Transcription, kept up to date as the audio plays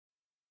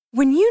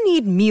When you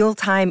need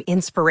mealtime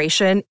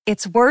inspiration,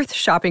 it's worth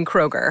shopping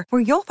Kroger,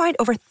 where you'll find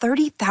over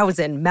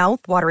 30,000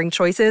 mouth-watering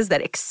choices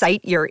that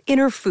excite your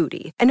inner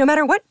foodie. And no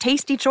matter what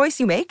tasty choice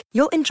you make,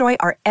 you'll enjoy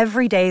our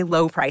everyday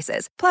low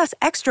prices, plus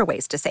extra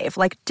ways to save,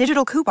 like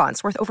digital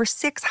coupons worth over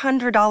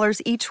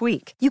 $600 each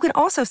week. You can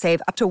also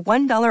save up to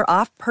 $1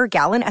 off per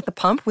gallon at the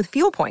pump with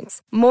fuel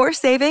points. More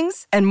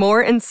savings and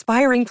more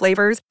inspiring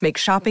flavors make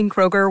shopping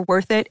Kroger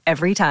worth it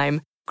every time.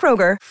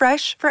 Kroger,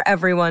 fresh for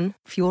everyone.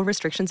 Fuel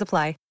restrictions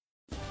apply.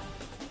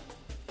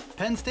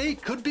 Penn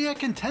State could be a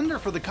contender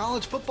for the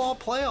college football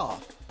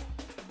playoff.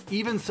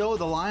 Even so,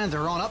 the Lions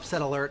are on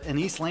upset alert in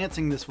East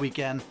Lansing this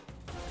weekend.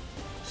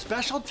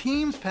 Special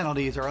teams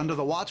penalties are under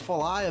the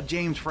watchful eye of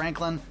James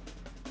Franklin,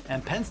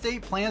 and Penn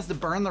State plans to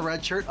burn the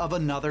red shirt of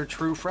another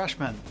true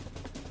freshman.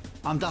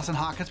 I'm Dustin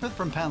Hockensmith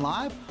from Penn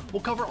Live.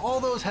 We'll cover all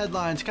those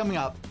headlines coming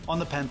up on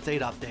the Penn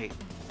State Update.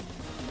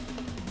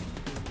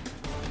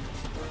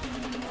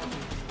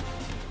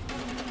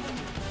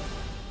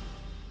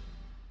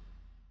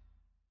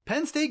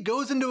 Penn State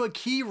goes into a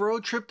key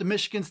road trip to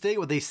Michigan State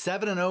with a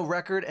 7-0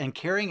 record and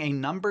carrying a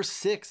number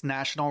 6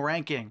 national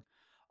ranking.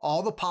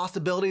 All the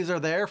possibilities are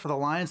there for the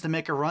Lions to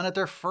make a run at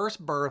their first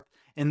berth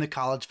in the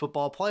college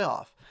football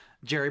playoff.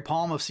 Jerry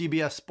Palm of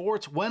CBS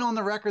Sports went on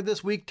the record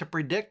this week to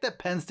predict that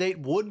Penn State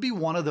would be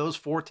one of those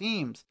 4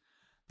 teams.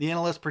 The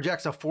analyst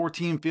projects a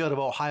 4-team field of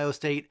Ohio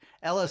State,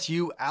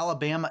 LSU,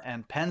 Alabama,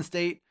 and Penn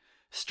State.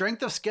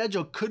 Strength of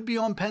schedule could be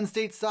on Penn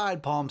State's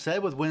side, Palm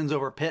said, with wins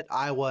over Pitt,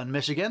 Iowa, and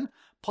Michigan,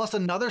 plus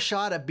another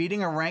shot at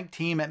beating a ranked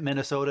team at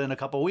Minnesota in a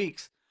couple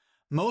weeks.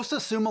 Most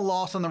assume a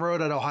loss on the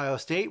road at Ohio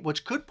State,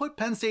 which could put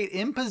Penn State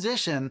in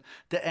position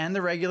to end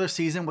the regular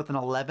season with an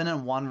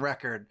 11-1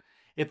 record.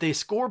 If they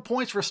score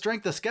points for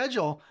strength of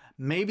schedule,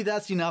 maybe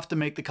that's enough to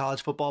make the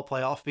college football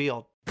playoff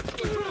field.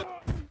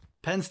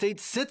 Penn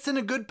State sits in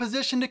a good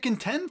position to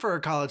contend for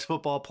a college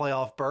football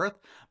playoff berth,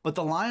 but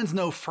the Lions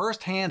know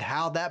firsthand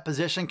how that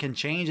position can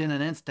change in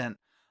an instant.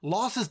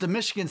 Losses to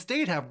Michigan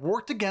State have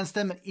worked against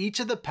them in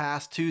each of the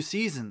past 2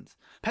 seasons.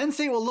 Penn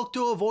State will look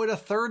to avoid a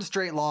 3rd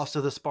straight loss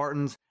to the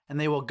Spartans, and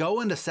they will go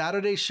into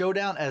Saturday's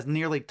showdown as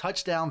nearly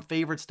touchdown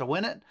favorites to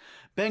win it.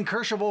 Ben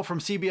Kercheval from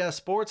CBS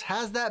Sports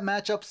has that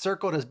matchup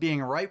circled as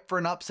being ripe for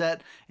an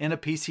upset in a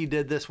piece he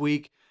did this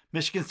week.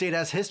 Michigan State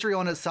has history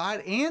on its side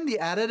and the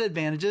added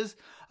advantages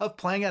of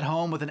playing at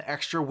home with an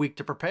extra week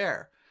to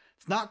prepare.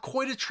 It's not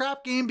quite a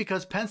trap game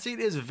because Penn State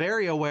is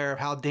very aware of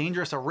how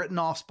dangerous a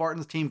written-off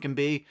Spartans team can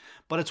be,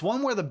 but it's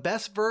one where the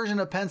best version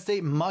of Penn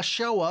State must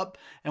show up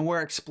and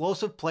where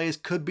explosive plays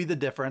could be the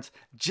difference,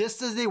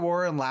 just as they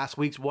were in last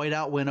week's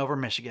whiteout win over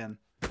Michigan.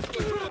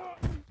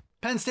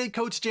 Penn State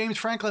coach James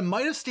Franklin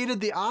might have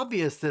stated the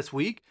obvious this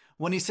week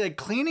when he said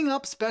cleaning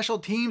up special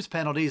teams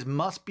penalties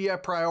must be a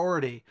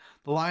priority.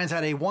 The Lions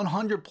had a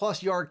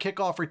 100-plus yard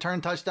kickoff return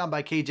touchdown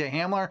by KJ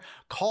Hamler,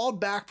 called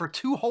back for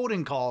 2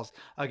 holding calls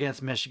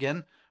against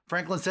Michigan.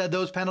 Franklin said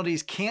those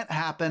penalties can't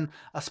happen,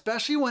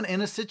 especially when in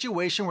a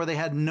situation where they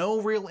had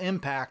no real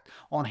impact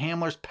on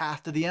Hamler's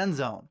path to the end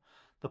zone.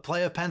 The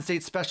play of Penn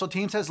State's special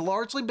teams has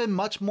largely been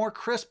much more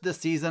crisp this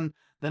season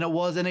than it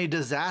was in a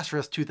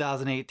disastrous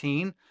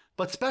 2018.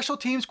 But special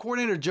teams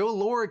coordinator Joe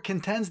Lorig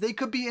contends they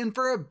could be in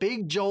for a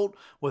big jolt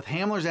with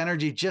Hamler's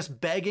energy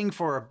just begging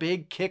for a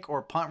big kick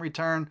or punt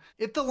return.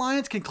 If the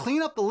Lions can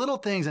clean up the little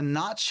things and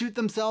not shoot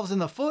themselves in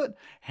the foot,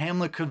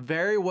 Hamler could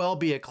very well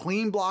be a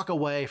clean block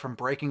away from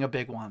breaking a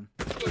big one.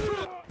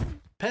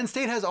 Penn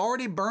State has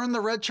already burned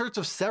the red shirts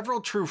of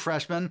several true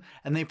freshmen,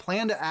 and they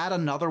plan to add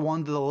another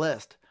one to the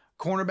list.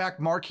 Cornerback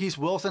Marquise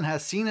Wilson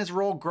has seen his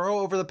role grow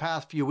over the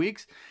past few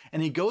weeks,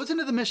 and he goes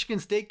into the Michigan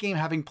State game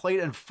having played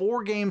in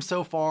 4 games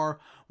so far,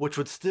 which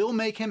would still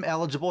make him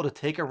eligible to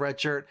take a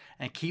red shirt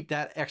and keep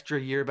that extra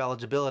year of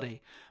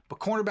eligibility. But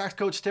cornerbacks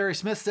coach Terry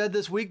Smith said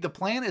this week the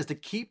plan is to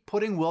keep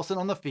putting Wilson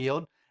on the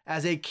field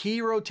as a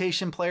key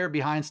rotation player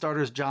behind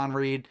starters John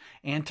Reed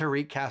and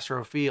Tariq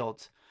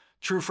Castro-Fields.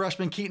 True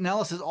freshman Keaton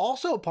Ellis is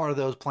also a part of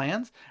those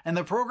plans, and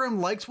the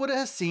program likes what it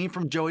has seen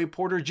from Joey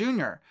Porter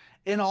Jr.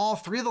 In all,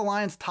 3 of the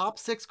Lions' top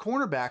 6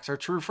 cornerbacks are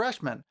true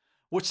freshmen,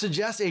 which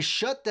suggests a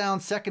shutdown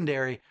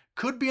secondary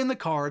could be in the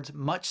cards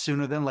much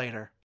sooner than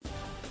later.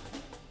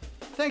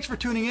 Thanks for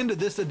tuning in to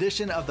this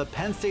edition of the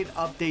Penn State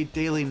Update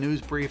Daily News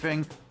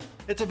Briefing.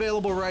 It's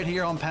available right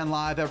here on Penn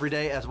Live every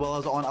day, as well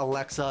as on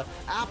Alexa,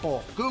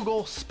 Apple,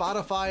 Google,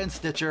 Spotify, and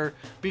Stitcher.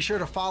 Be sure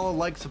to follow,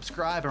 like,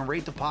 subscribe, and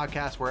rate the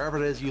podcast wherever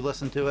it is you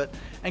listen to it.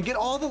 And get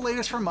all the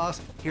latest from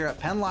us here at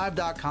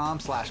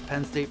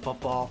PennLive.com/Penn State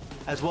Football,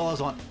 as well as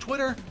on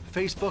Twitter,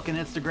 Facebook, and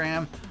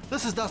Instagram.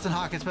 This is Dustin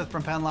Hockensmith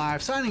from Penn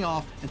Live, signing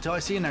off until I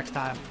see you next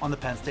time on the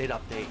Penn State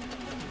Update.